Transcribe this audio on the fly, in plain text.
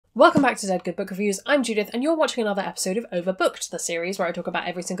Welcome back to Dead Good Book Reviews. I'm Judith and you're watching another episode of Overbooked, the series where I talk about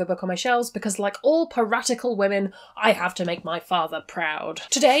every single book on my shelves because like all piratical women, I have to make my father proud.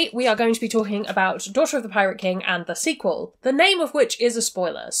 Today we are going to be talking about Daughter of the Pirate King and the sequel, the name of which is a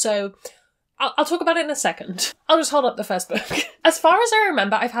spoiler, so I'll talk about it in a second. I'll just hold up the first book. As far as I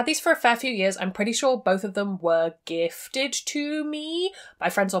remember, I've had these for a fair few years. I'm pretty sure both of them were gifted to me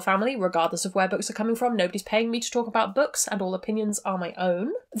by friends or family, regardless of where books are coming from. Nobody's paying me to talk about books, and all opinions are my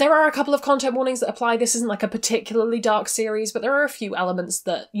own. There are a couple of content warnings that apply. This isn't like a particularly dark series, but there are a few elements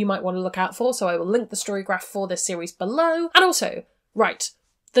that you might want to look out for, so I will link the story graph for this series below. And also, right,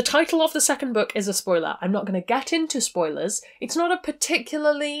 the title of the second book is a spoiler. I'm not going to get into spoilers. It's not a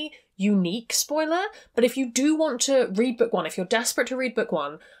particularly unique spoiler, but if you do want to read book one, if you're desperate to read book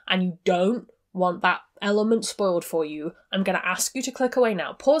one and you don't want that element spoiled for you, I'm going to ask you to click away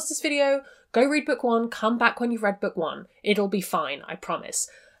now. Pause this video, go read book one, come back when you've read book one. It'll be fine, I promise.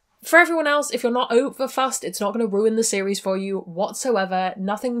 For everyone else, if you're not over fussed, it's not going to ruin the series for you whatsoever.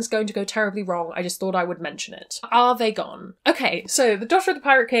 Nothing's going to go terribly wrong. I just thought I would mention it. Are they gone? Okay, so The Daughter of the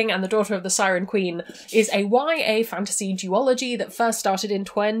Pirate King and The Daughter of the Siren Queen is a YA fantasy duology that first started in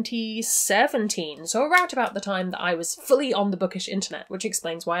 2017, so around about the time that I was fully on the bookish internet, which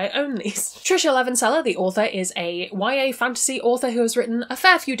explains why I own these. Tricia Levenseller, the author, is a YA fantasy author who has written a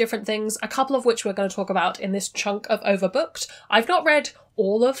fair few different things, a couple of which we're going to talk about in this chunk of Overbooked. I've not read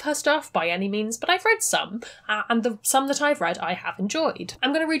all of her stuff by any means, but I've read some, and the some that I've read I have enjoyed.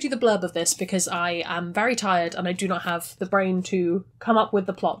 I'm going to read you the blurb of this because I am very tired and I do not have the brain to come up with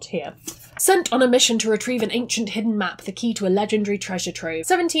the plot here. Sent on a mission to retrieve an ancient hidden map, the key to a legendary treasure trove,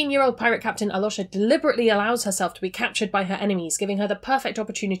 17-year-old pirate captain Alosha deliberately allows herself to be captured by her enemies, giving her the perfect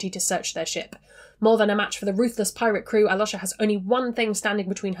opportunity to search their ship. More than a match for the ruthless pirate crew, Alosha has only one thing standing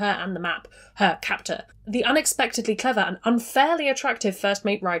between her and the map, her captor, the unexpectedly clever and unfairly attractive first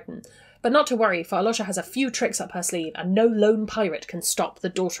mate Raiden. But not to worry, for Alosha has a few tricks up her sleeve, and no lone pirate can stop the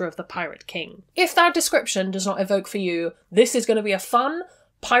Daughter of the Pirate King. If that description does not evoke for you, this is going to be a fun,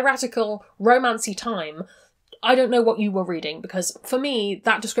 piratical, romancy time, I don't know what you were reading, because for me,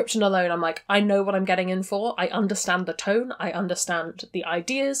 that description alone, I'm like, I know what I'm getting in for, I understand the tone, I understand the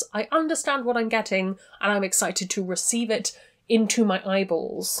ideas, I understand what I'm getting, and I'm excited to receive it into my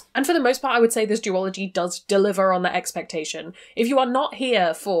eyeballs. And for the most part, I would say this duology does deliver on that expectation. If you are not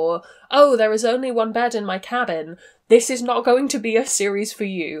here for, oh, there is only one bed in my cabin, this is not going to be a series for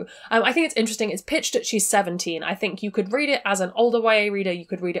you. I think it's interesting, it's pitched at she's 17. I think you could read it as an older YA reader, you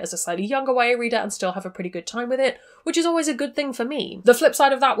could read it as a slightly younger YA reader and still have a pretty good time with it, which is always a good thing for me. The flip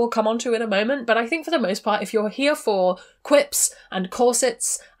side of that we'll come on to in a moment, but I think for the most part, if you're here for quips and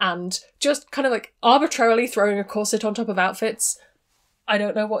corsets and just kind of like arbitrarily throwing a corset on top of outfits, I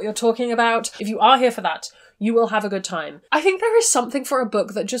don't know what you're talking about. If you are here for that, you will have a good time. I think there is something for a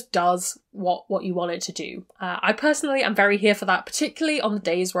book that just does what you want it to do. I personally am very here for that, particularly on the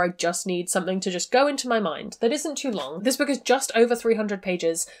days where I just need something to just go into my mind that isn't too long. This book is just over 300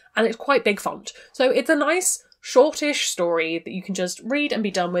 pages and it's quite big font. So it's a nice, shortish story that you can just read and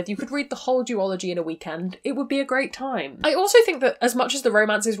be done with. You could read the whole duology in a weekend. It would be a great time. I also think that as much as the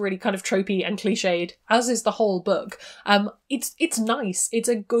romance is really kind of tropey and cliched, as is the whole book, it's nice. It's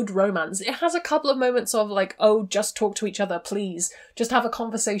a good romance. It has a couple of moments of like, oh, just talk to each other, please. Just have a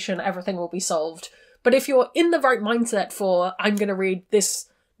conversation, everything will be solved. But if you're in the right mindset for, I'm going to read this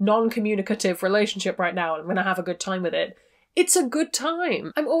non-communicative relationship right now and I'm going to have a good time with it, it's a good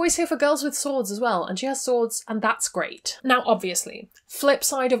time. I'm always here for girls with swords as well, and she has swords, and that's great. Now, obviously, flip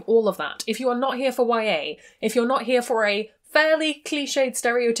side of all of that, if you are not here for YA, if you're not here for a fairly cliched,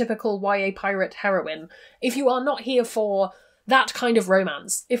 stereotypical YA pirate heroine, if you are not here for that kind of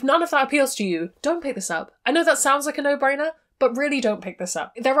romance, if none of that appeals to you, don't pick this up. I know that sounds like a no-brainer, but really don't pick this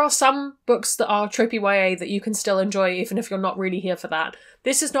up. There are some books that are tropey YA that you can still enjoy even if you're not really here for that.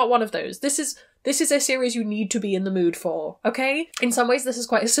 This is not one of those. This is a series you need to be in the mood for, okay? In some ways, this is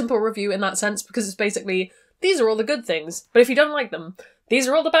quite a simple review in that sense because it's basically, these are all the good things, but if you don't like them, these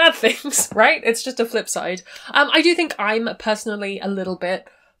are all the bad things, right? It's just a flip side. I do think I'm personally a little bit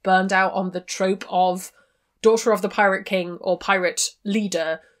burned out on the trope of Daughter of the Pirate King or pirate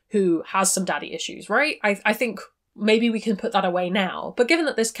leader who has some daddy issues, right? I think maybe we can put that away now, but given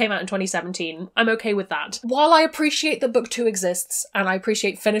that this came out in 2017, I'm okay with that. While I appreciate that book 2 exists, and I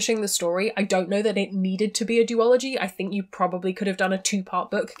appreciate finishing the story, I don't know that it needed to be a duology. I think you probably could have done a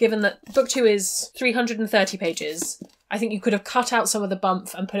 2-part book, given that book 2 is 330 pages, I think you could have cut out some of the bump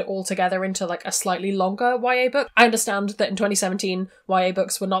and put it all together into like a slightly longer YA book. I understand that in 2017 YA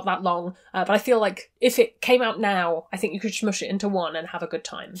books were not that long, but I feel like if it came out now, I think you could smush it into one and have a good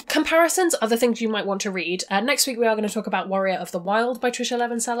time. Comparisons, other things you might want to read. Next week we are going to talk about Warrior of the Wild by Tricia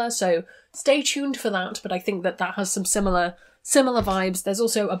Levenseller, so stay tuned for that, but I think that that has some similar vibes. There's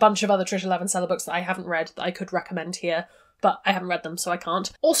also a bunch of other Tricia Levenseller books that I haven't read that I could recommend here, but I haven't read them, so I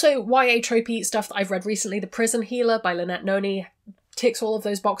can't. Also, YA tropey stuff that I've read recently, The Prison Healer by Lynette Noni ticks all of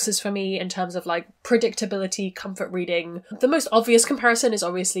those boxes for me in terms of like predictability, comfort reading. The most obvious comparison is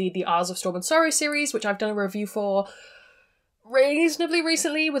obviously the Hours of Storm and Sorrow series, which I've done a review for reasonably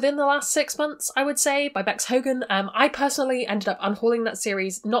recently, within the last 6 months, I would say, by Bex Hogan. I personally ended up unhauling that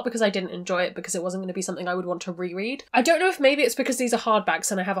series, not because I didn't enjoy it, because it wasn't going to be something I would want to reread. I don't know if maybe it's because these are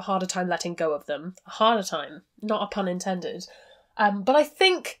hardbacks and I have a harder time letting go of them. A harder time, not a pun intended. But I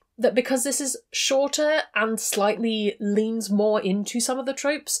think that because this is shorter and slightly leans more into some of the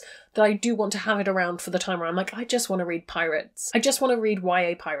tropes, that I do want to have it around for the time where I'm like, I just want to read pirates. I just want to read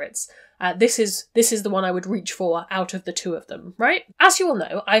YA pirates. This is the one I would reach for out of the two of them, right? As you all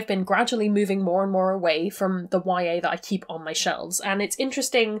know, I've been gradually moving more and more away from the YA that I keep on my shelves, and it's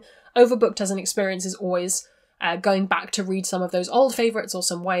interesting. Overbooked as an experience is always going back to read some of those old favourites or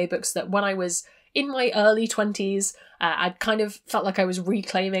some YA books that when I was in my early 20s, I'd kind of felt like I was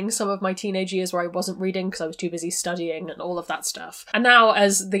reclaiming some of my teenage years where I wasn't reading because I was too busy studying and all of that stuff. And now,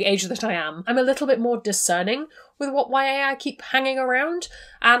 as the age that I am, I'm a little bit more discerning with what YA I keep hanging around.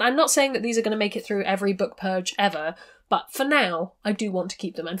 And I'm not saying that these are going to make it through every book purge ever, but for now, I do want to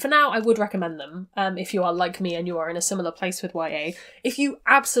keep them. And for now, I would recommend them if you are like me and you are in a similar place with YA. If you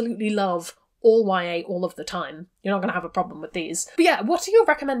absolutely love all YA all of the time, you're not going to have a problem with these. But yeah, what are your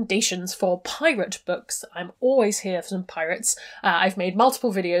recommendations for pirate books? I'm always here for some pirates. I've made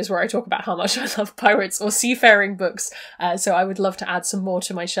multiple videos where I talk about how much I love pirates or seafaring books, so I would love to add some more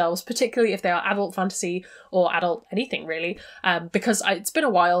to my shelves, particularly if they are adult fantasy or adult anything really, because it's been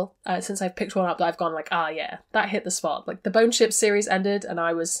a while since I've picked one up that I've gone like, ah yeah, that hit the spot. Like the Bone Ship series ended and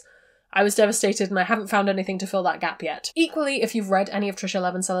I was devastated and I haven't found anything to fill that gap yet. Equally, if you've read any of Tricia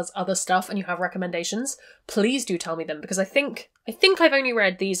Levenseller's other stuff and you have recommendations, please do tell me them, because I think I've only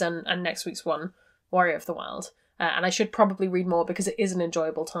read these and next week's one, Warrior of the Wild. And I should probably read more because it is an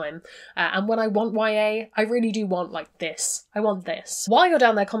enjoyable time. And when I want YA, I really do want like this. I want this. While you're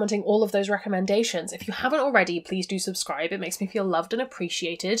down there commenting all of those recommendations, if you haven't already, please do subscribe. It makes me feel loved and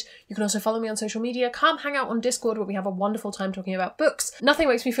appreciated. You can also follow me on social media. Come hang out on Discord where we have a wonderful time talking about books. Nothing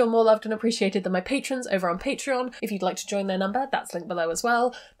makes me feel more loved and appreciated than my patrons over on Patreon. If you'd like to join their number, that's linked below as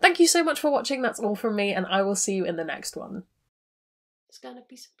well. Thank you so much for watching. That's all from me, and I will see you in the next one. It's gonna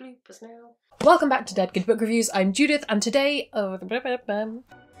be some bloopers now. Welcome back to Dead Good Book Reviews. I'm Judith, and today...